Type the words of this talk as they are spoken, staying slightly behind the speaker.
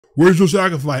Where's your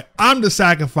sacrifice? I'm the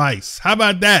sacrifice. How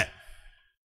about that?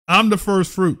 I'm the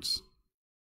first fruits.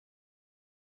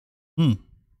 Oh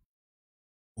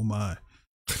my.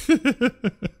 All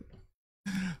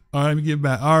right, let me get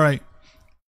back. All right.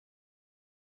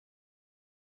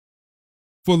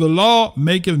 For the law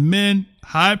maketh men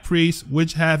high priests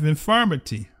which have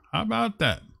infirmity. How about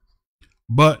that?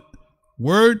 But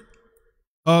word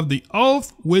of the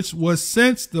oath which was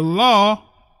since the law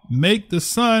make the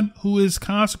Son who is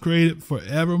consecrated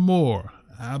forevermore.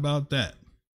 How about that?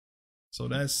 So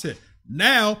that's it.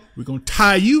 Now we're going to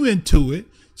tie you into it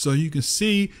so you can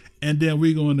see, and then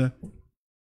we're going to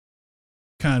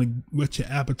kind of whet your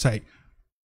appetite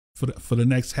for the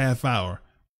next half hour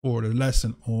for the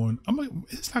lesson on.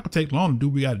 It's not going to take long to do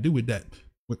what we got to do with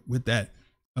that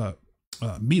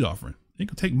meat offering. It ain't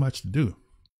going to take much to do.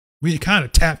 We kind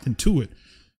of tapped into it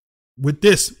with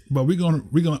this, but we're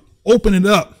gonna open it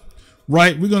up,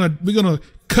 right? We're gonna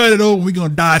cut it open. We're gonna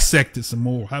dissect it some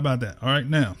more. How about that? All right,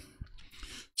 now,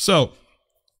 so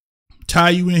tie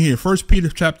you in here. 1 Peter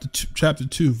chapter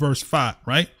 2, verse 5,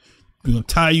 right? We're gonna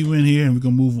tie you in here, and we're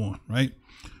gonna move on, right?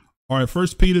 All right, 1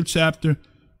 Peter chapter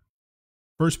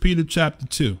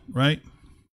 2, right?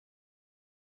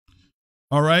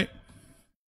 All right,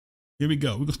 here we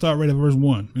go. We're gonna start right at verse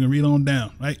 1. We're gonna read on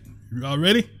down, right? You all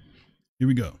ready? Here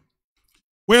we go.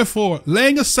 Wherefore,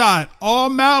 laying aside all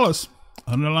malice,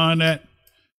 underline that,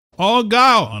 all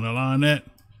guile, underline that,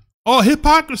 all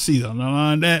hypocrisy,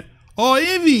 underline that, all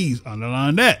envies,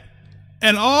 underline that,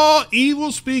 and all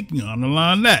evil speaking,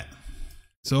 underline that.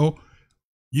 So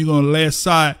you're going to lay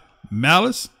aside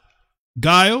malice,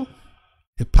 guile,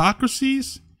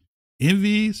 hypocrisies,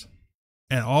 envies,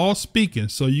 and all speaking.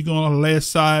 So you're going to lay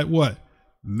aside what?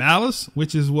 Malice,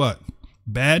 which is what?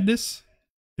 Badness,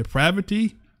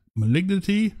 depravity,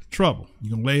 malignity, trouble.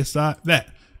 You're going to lay aside that.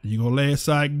 You're going to lay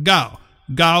aside guile.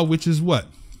 Guile, which is what?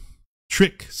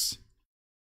 Tricks.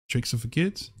 Tricks are for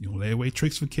kids. You're going to lay away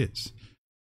tricks for kids.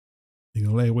 You're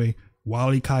going to lay away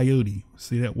Wile E. Coyote.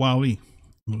 See that Wile E?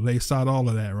 You're going to lay aside all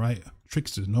of that, right?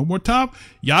 Tricksters. No more time.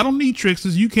 Y'all don't need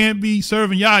tricksters. You can't be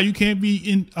serving y'all. You can't be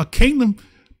in a kingdom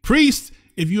priest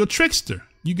if you're a trickster.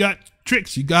 You got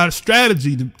tricks. You got a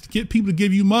strategy to get people to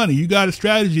give you money. You got a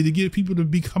strategy to get people to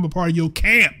become a part of your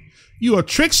camp. You're a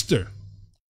trickster.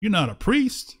 You're not a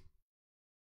priest,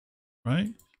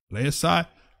 right? Lay aside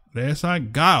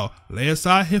guile. Lay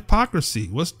aside hypocrisy.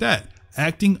 What's that?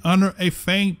 Acting under a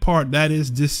feigned part that is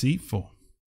deceitful,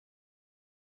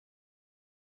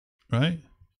 right?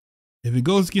 If it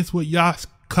goes against what Yah's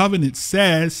covenant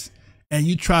says, and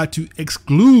you try to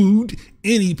exclude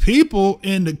any people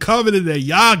in the covenant that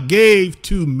Yah gave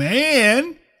to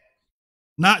man,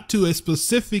 not to a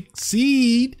specific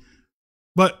seed,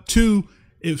 but to,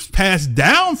 it's passed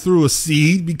down through a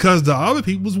seed because the other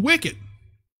people was wicked.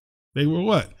 They were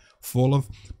what? Full of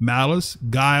malice,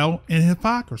 guile, and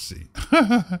hypocrisy.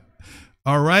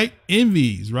 All right.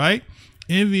 Envies, right?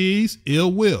 Envies,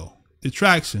 ill will,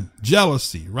 detraction,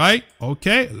 jealousy, right?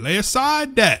 Okay. Lay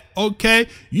aside that. Okay.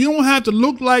 You don't have to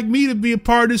look like me to be a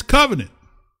part of this covenant.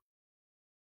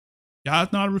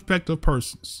 God's not a respecter of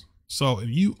persons. So if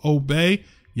you obey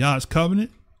God's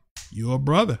covenant, you're a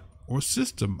brother or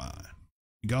sister of mine.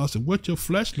 God said, what your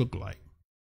flesh look like?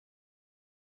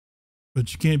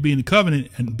 But you can't be in the covenant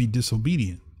and be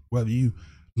disobedient, whether you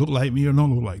look like me or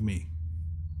don't look like me.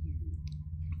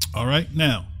 All right.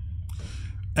 Now,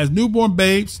 as newborn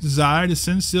babes desire the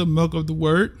sincere milk of the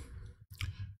word,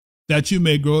 that you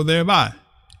may grow thereby.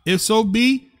 If so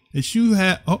be that you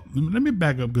have, let me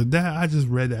back up, because I just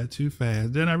read that too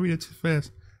fast. Didn't I read it too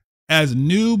fast? As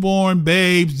newborn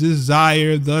babes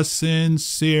desire the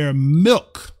sincere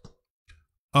milk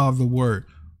of the word.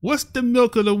 What's the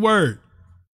milk of the word?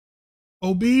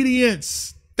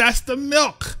 Obedience. That's the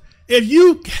milk. If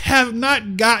you have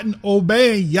not gotten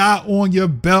obeying Yah on your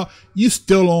belt, you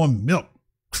still on milk.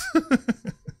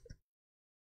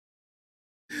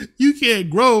 You can't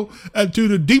grow into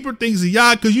the deeper things of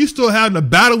Yah because you still having a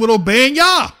battle with obeying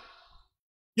Yah.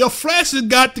 Your flesh has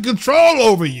got the control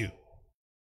over you.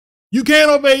 You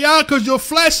can't obey Yah because your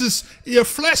flesh is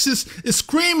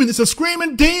screaming. It's a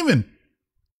screaming demon.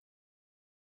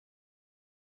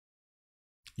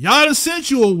 Yah done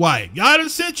sent you a wife. Yah done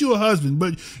sent you a husband,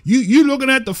 but you looking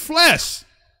at the flesh.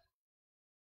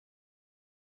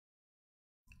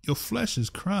 Your flesh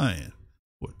is crying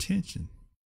for attention.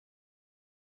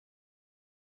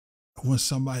 I want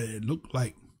somebody that looked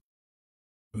like,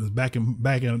 it was back in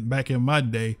my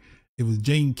day, it was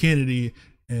Jane Kennedy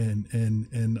and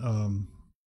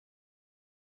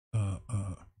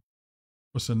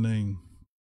what's her name?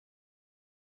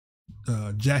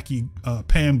 Jackie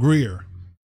Pam Grier.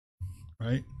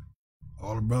 Right?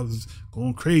 all the brothers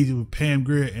going crazy with Pam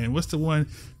Grier. And what's the one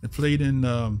that played in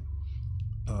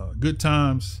Good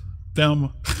Times?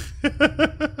 Thelma.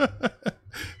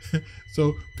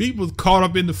 So people caught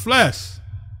up in the flesh,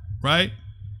 right?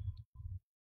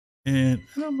 And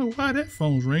I don't know why that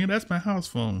phone's ringing. That's my house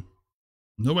phone.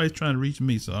 Nobody's trying to reach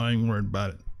me, so I ain't worried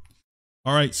about it.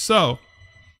 All right, so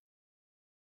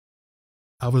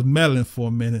I was meddling for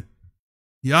a minute.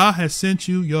 Yah has sent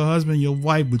you, your husband, your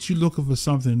wife, but you looking for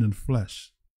something in the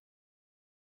flesh.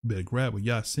 You better grab what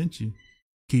Yah sent you.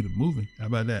 Keep it moving. How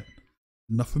about that?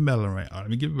 Enough of meddling right. All right,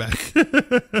 let me get back.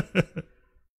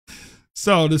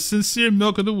 So the sincere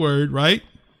milk of the word, right?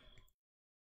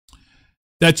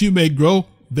 That you may grow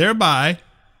thereby.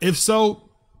 If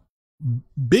so,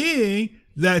 being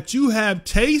that you have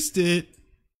tasted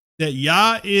that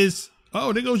Yah is,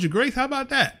 oh, there goes your grace. How about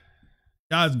that?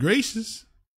 Yah is gracious,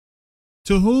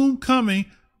 to whom coming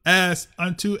as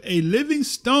unto a living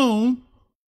stone,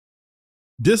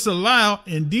 disallowed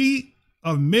indeed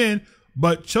of men,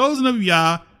 but chosen of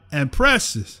Yah and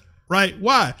precious. Right?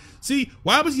 Why? See,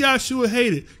 why was Yahshua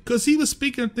hated? Because he was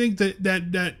speaking things that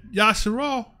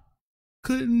Yasharal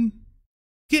couldn't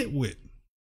get with.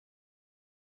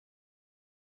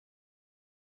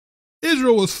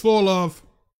 Israel was full of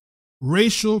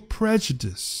racial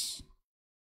prejudice,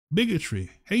 bigotry,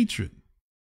 hatred.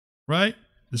 Right?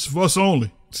 This is for us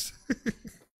only.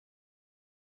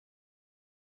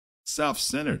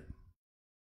 Self-centered.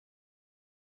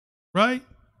 Right?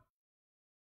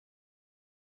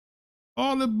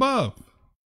 All above.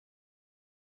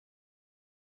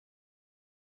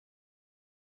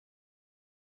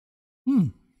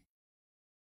 Let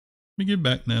me get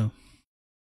back now.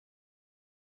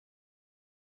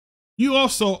 You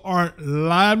also are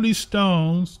lively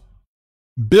stones,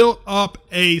 built up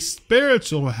a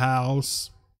spiritual house,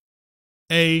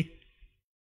 a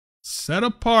set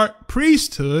apart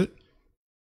priesthood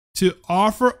to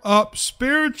offer up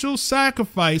spiritual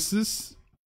sacrifices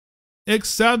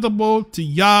acceptable to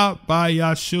Yah by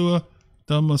Yahshua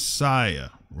the Messiah,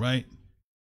 right?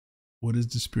 What is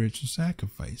the spiritual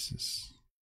sacrifices?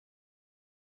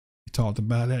 We talked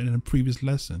about that in a previous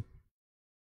lesson.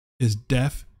 It's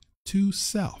death to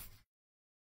self.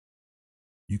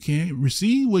 You can't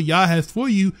receive what Yah has for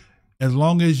you as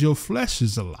long as your flesh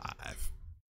is alive.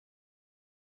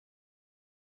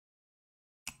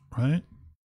 Right?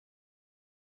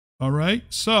 All right.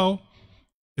 So,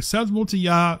 acceptable to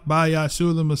Yah by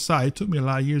Yahshua the Messiah. It took me a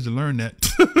lot of years to learn that.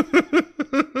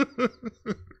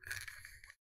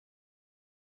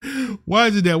 Why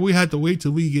is it that we have to wait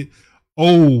till we get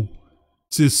old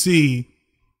to see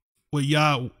what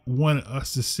Yah wanted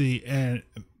us to see? And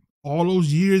all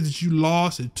those years that you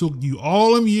lost, it took you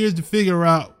all them years to figure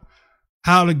out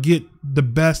how to get the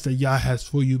best that Yah has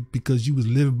for you, because you was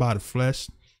living by the flesh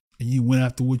and you went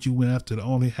after what you went after to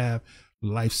only have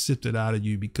life sifted out of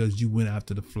you because you went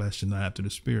after the flesh and not after the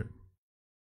spirit.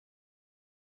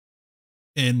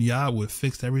 And Yah would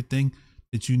fix everything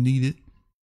that you needed,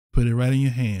 put it right in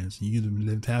your hands, and you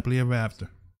lived happily ever after.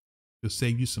 It'll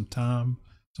save you some time,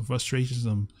 some frustration,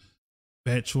 some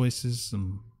bad choices,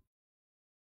 some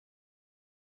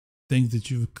things that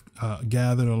you've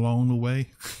gathered along the way.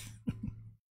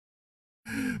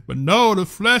 But no, the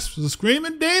flesh was a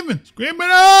screaming demon, screaming,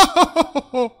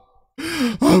 oh,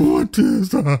 I want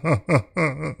this.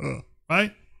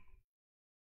 Right?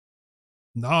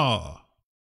 Nah,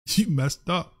 you messed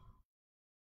up.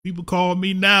 People call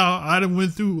me now. I done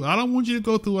went through. I don't want you to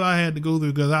go through what I had to go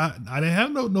through, because I didn't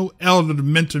have no elder to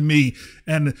mentor me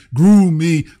and groom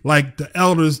me like the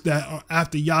elders that are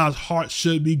after Yah's heart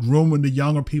should be grooming the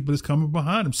younger people that's coming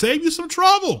behind them. Save you some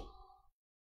trouble.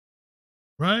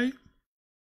 Right?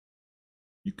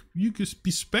 You could be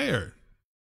spared.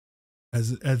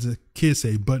 As a kid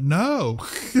say, but no,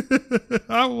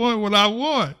 I want what I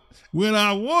want when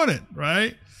I want it,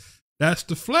 right? That's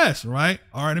the flesh, right?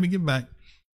 All right, let me get back.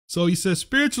 So he says,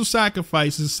 spiritual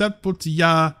sacrifices acceptable to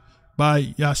Yah by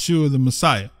Yahshua the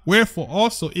Messiah. Wherefore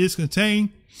also is contained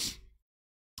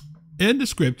in the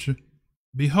scripture,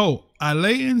 behold, I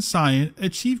lay in Zion a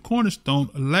chief cornerstone,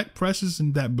 elect, precious,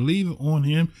 and that believe on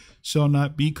him shall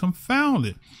not be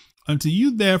confounded. Unto you,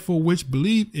 therefore, which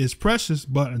believe is precious,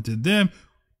 but unto them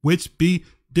which be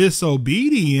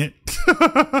disobedient,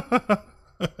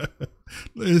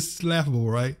 it's laughable,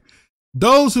 right?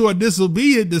 Those who are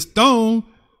disobedient, the stone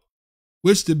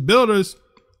which the builders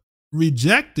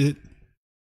rejected,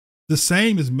 the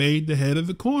same is made the head of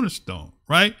the cornerstone,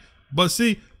 right? But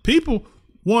see, people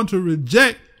want to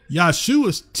reject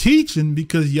Yahshua's teaching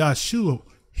because Yahshua,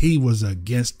 he was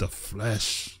against the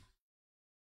flesh.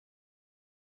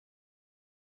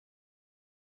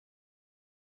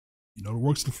 You know the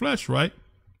works of the flesh, right?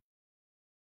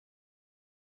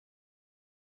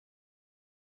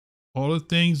 All the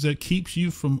things that keeps you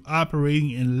from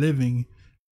operating and living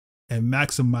and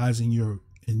maximizing your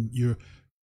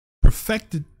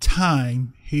perfected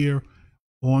time here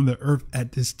on the earth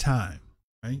at this time,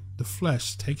 right? The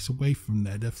flesh takes away from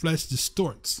that. The flesh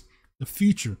distorts the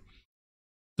future.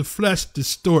 The flesh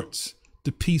distorts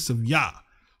the peace of Yah.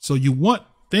 So you want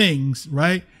things,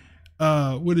 right?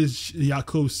 What does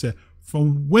Yaakov say?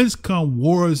 From whence come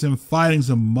wars and fightings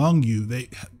among you?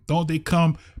 Don't they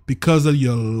come because of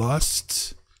your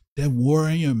lusts that war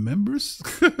in your members?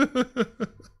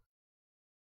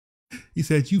 He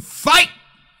said, you fight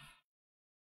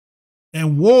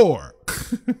and war.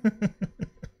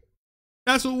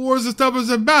 That's what wars and stuff is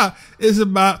about. It's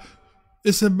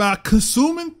about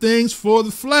consuming things for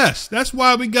the flesh. That's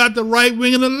why we got the right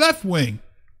wing and the left wing,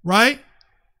 right?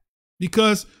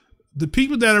 Because the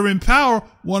people that are in power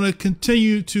want to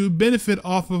continue to benefit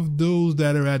off of those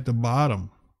that are at the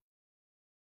bottom.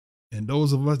 And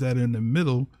those of us that are in the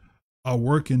middle are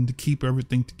working to keep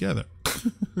everything together.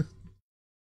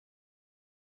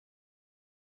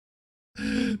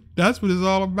 That's what it's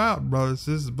all about, brothers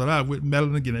and sisters. But I went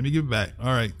meddling again. Let me get back.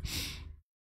 All right.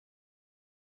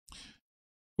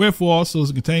 Wherefore also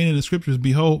is contained in the scriptures,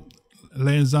 behold,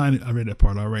 land Zion. I read that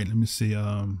part. All right. Let me see.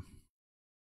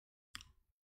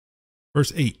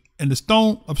 Verse 8. And the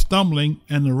stone of stumbling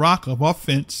and the rock of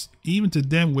offense, even to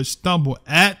them which stumble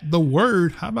at the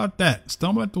word. How about that?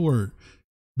 Stumble at the word.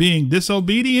 Being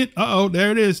disobedient.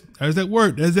 There it is. There's that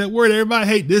word. There's that word. Everybody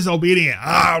hate disobedient.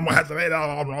 I'm gonna have to make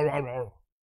that.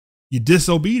 You're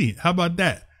disobedient. How about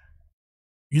that?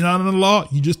 You're not in the law.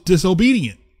 You're just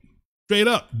disobedient. Straight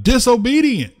up.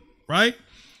 Disobedient. Right?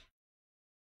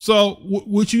 So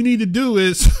what you need to do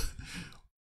is,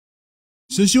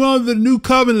 since you're under the new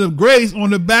covenant of grace, on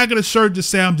the back of the shirt, just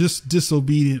say, I'm just a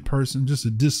disobedient person, just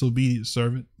a disobedient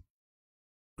servant.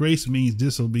 Grace means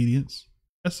disobedience.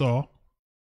 That's all.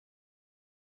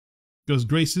 Because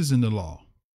grace is in the law.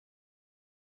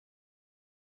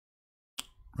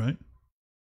 Right?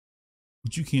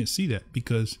 But you can't see that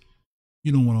because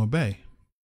you don't want to obey.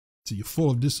 So you're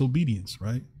full of disobedience,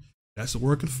 right? That's the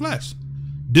work of the flesh.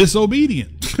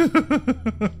 Disobedient.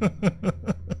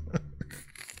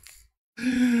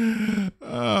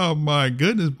 Oh my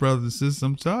goodness, brothers and sisters.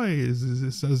 I'm telling you,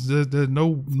 there's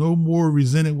no more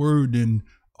resented word than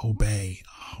obey.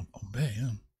 Obey.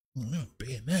 I'm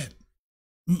obeying that.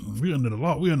 We're under the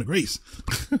law. We're under grace.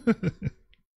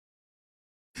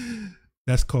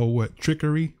 That's called what?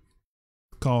 Trickery.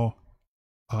 Called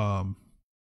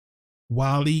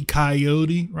Wile E.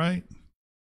 Coyote, right?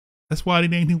 That's why they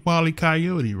named him Wile E.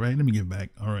 Coyote, right? Let me get back.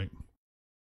 All right.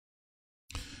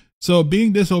 So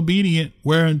being disobedient,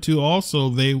 whereunto also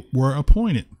they were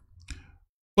appointed.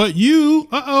 But you,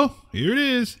 here it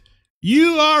is.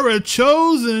 You are a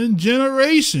chosen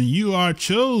generation. You are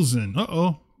chosen.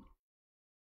 I'm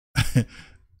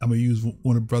going to use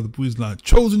one of Brother Boo's lines.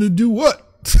 Chosen to do what?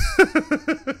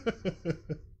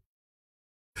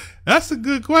 That's a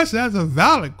good question. That's a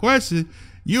valid question.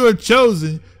 You are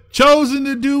chosen. Chosen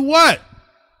to do what?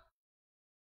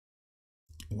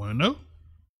 Want to know?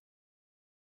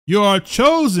 You are a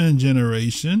chosen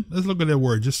generation. Let's look at that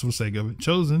word just for the sake of it.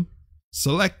 Chosen.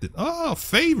 Selected. Oh,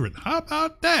 favorite. How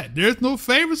about that? There's no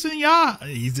favorites in Yah.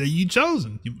 He said you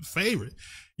chosen. You favorite.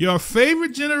 Your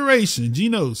favorite generation.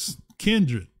 Genos.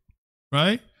 Kindred.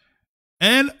 Right?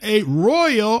 And a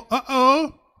royal.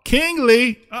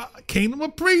 Kingly. Kingdom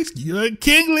of priests. You're a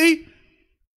kingly.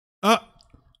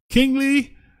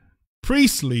 Kingly.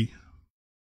 Priestly.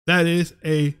 That is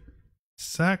a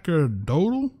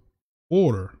sacerdotal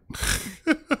order.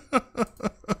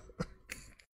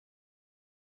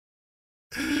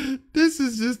 This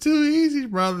is just too easy,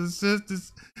 brothers and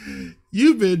sisters.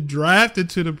 You've been drafted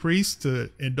to the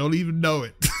priesthood and don't even know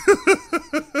it.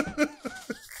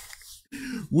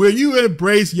 When you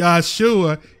embrace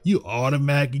Yahshua, you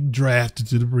automatically drafted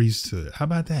to the priesthood. How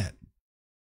about that?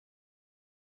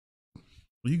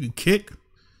 You can kick,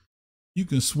 you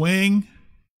can swing,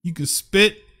 you can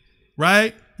spit,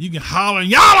 right? You can holler,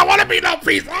 y'all don't want to be no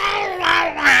priest. Oh,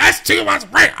 that's too much.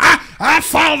 I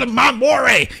follow my more.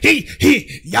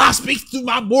 Y'all speaks through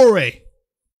my more.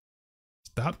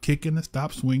 Stop kicking and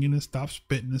stop swinging and stop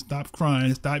spitting and stop crying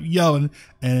and stop yelling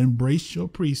and embrace your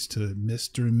priesthood,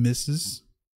 Mr. and Mrs.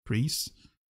 Priest.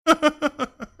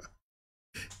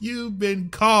 You've been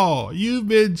called. You've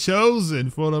been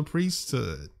chosen for the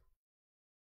priesthood.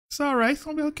 It's all right. It's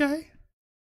going to be okay.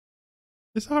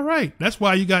 It's all right. That's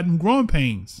why you got them growing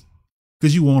pains,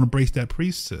 because you want to embrace that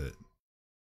priesthood,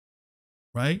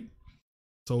 right?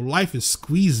 So life is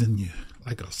squeezing you.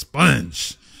 like a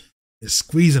sponge. It's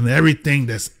squeezing everything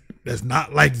that's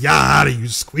not like Yah out of you.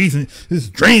 Squeezing, it's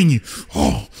draining you.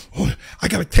 Oh, I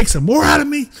gotta take some more out of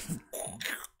me.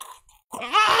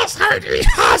 Oh, it's hurting me.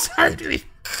 Oh, it's hurting me.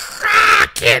 I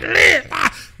can't live.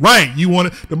 Right, you want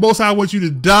it. The Most High wants you to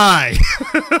die.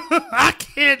 I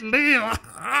can't live.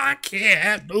 I can't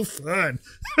have no fun.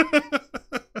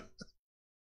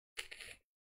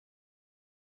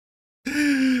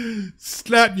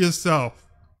 Slap yourself.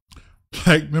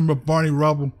 Like, remember Barney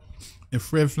Rubble and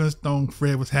Fred Flintstone?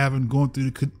 Fred was going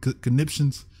through the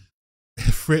conniptions.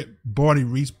 And Barney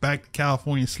reached back to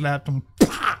California and slapped him.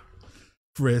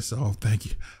 Fred said, oh, thank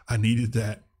you. I needed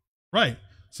that. Right.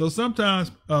 So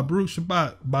sometimes, Baruch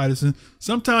Shabbat, Bidison,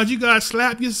 sometimes you got to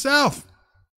slap yourself.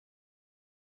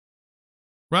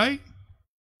 Right?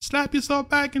 Slap yourself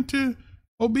back into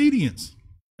obedience.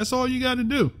 That's all you got to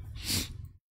do.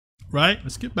 Right?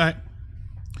 Let's get back.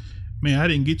 Man, I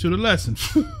didn't get to the lesson.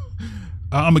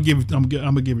 I'm gonna give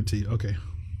it to you. Okay.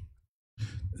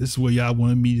 This is where y'all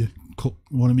wanted me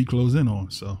to close in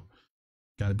on. So,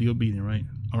 gotta be obedient, right?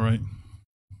 All right.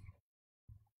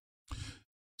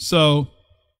 So,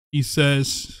 he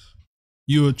says,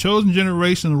 "You are a chosen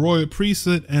generation, a royal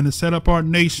priesthood, and a set-apart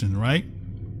nation." Right?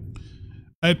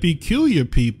 A peculiar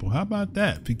people. How about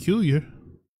that? Peculiar.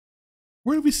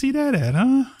 Where do we see that at,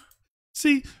 huh?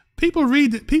 See, people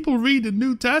read the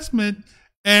New Testament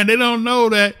and they don't know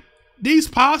that these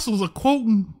apostles are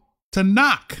quoting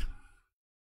Tanakh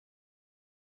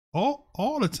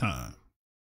all the time.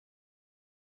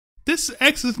 This is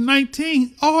Exodus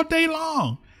 19 all day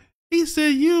long. He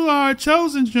said, you are a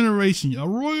chosen generation, a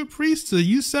royal priesthood,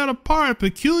 you set apart, a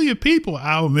peculiar people.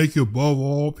 I will make you above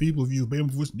all people. If you obey my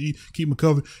voice, keep my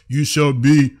covenant, you shall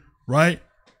be, right?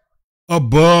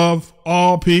 Above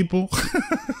all people.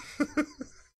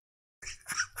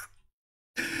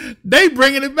 They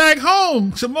bringing it back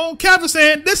home. Shimon Kappa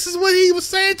saying, this is what he was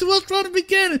saying to us from the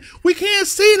beginning. We can't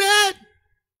see that.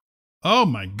 Oh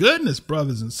my goodness,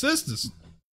 brothers and sisters.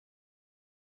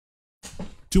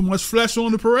 Too much flesh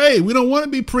on the parade. We don't want to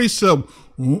be priests. Oh,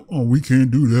 we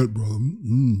can't do that, brother.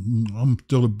 I'm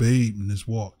still a babe in this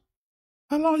walk.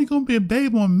 How long are you going to be a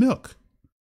babe on milk?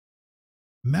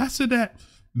 Master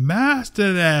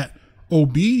that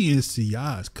obedience to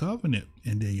Yah's covenant,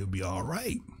 and then you'll be all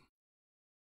right.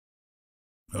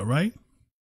 All right?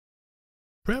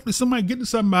 Probably somebody get to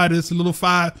somebody that's a little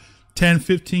 5, 10,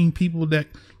 15 people that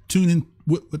tune in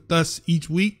with us each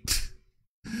week.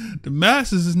 The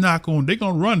masses is not going, they're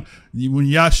going to run. When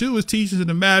Yahshua was teaching to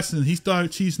the masses and he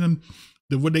started teaching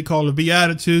them what they call the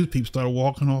Beatitudes, people started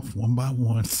walking off one by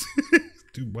one.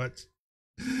 Too much.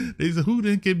 They said, who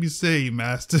then can be saved,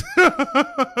 Master?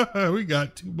 We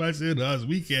got too much in us.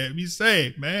 We can't be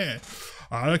saved, man.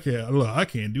 I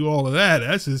can't do all of that.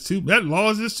 That's just that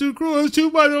law is just too cruel. It's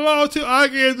too much of law too. I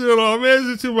can't do it all,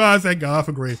 man. It's too much. Thank God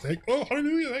for grace.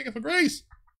 Hallelujah. Thank you for grace.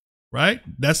 Right?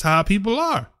 That's how people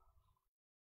are.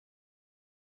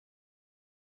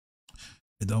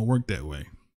 It don't work that way.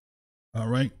 All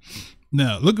right.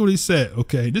 Now look at what he said.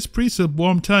 Okay, this priesthood, boy,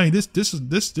 I'm telling you, this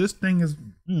thing is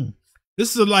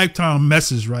this is a lifetime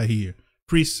message right here.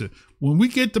 Priesthood. When we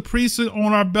get the priesthood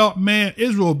on our belt, man,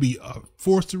 Israel will be a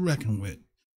force to reckon with.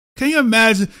 Can you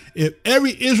imagine if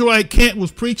every Israelite camp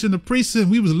was preaching the priesthood,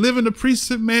 we was living the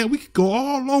priesthood, man? We could go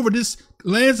all over this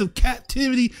lands of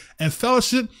captivity and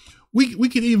fellowship. We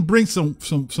could even bring some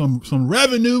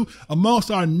revenue amongst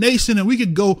our nation, and we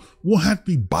could go. Won't have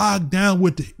to be bogged down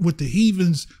with the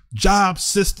heathens' job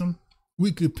system.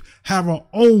 We could have our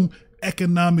own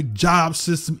economic job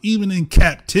system, even in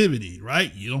captivity.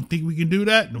 Right? You don't think we can do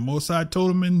that? The Most High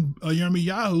told him in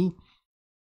Yirmiyahu.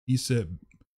 He said,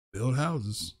 "Build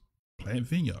houses, plant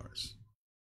vineyards,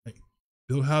 right?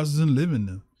 Build houses and live in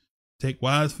them. Take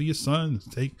wives for your sons.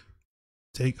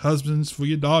 Take husbands for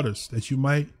your daughters, that you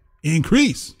might."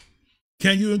 Increase.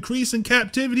 Can you increase in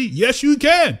captivity? Yes, you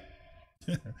can.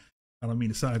 I don't mean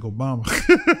to sound like Obama.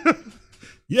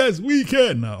 Yes, we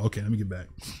can. No, okay, let me get back.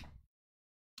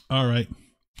 All right.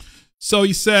 So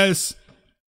he says,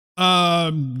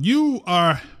 you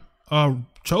are a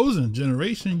chosen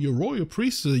generation, you're royal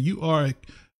priesthood, you are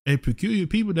a peculiar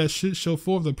people that should show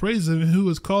forth the praise of him who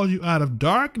has called you out of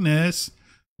darkness.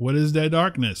 What is that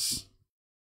darkness?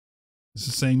 It's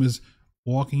the same as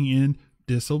walking in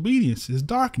disobedience, is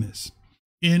darkness.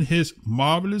 In his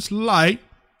marvelous light,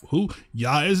 who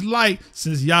Yah is light.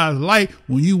 Since Yah is light,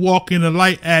 when you walk in the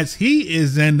light as he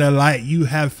is in the light, you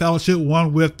have fellowship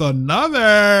one with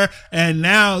another. And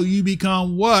now you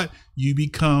become what? You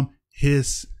become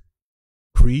his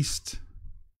priest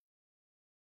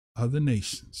of the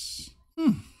nations.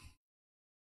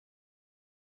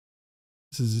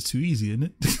 This is too easy, isn't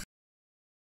it?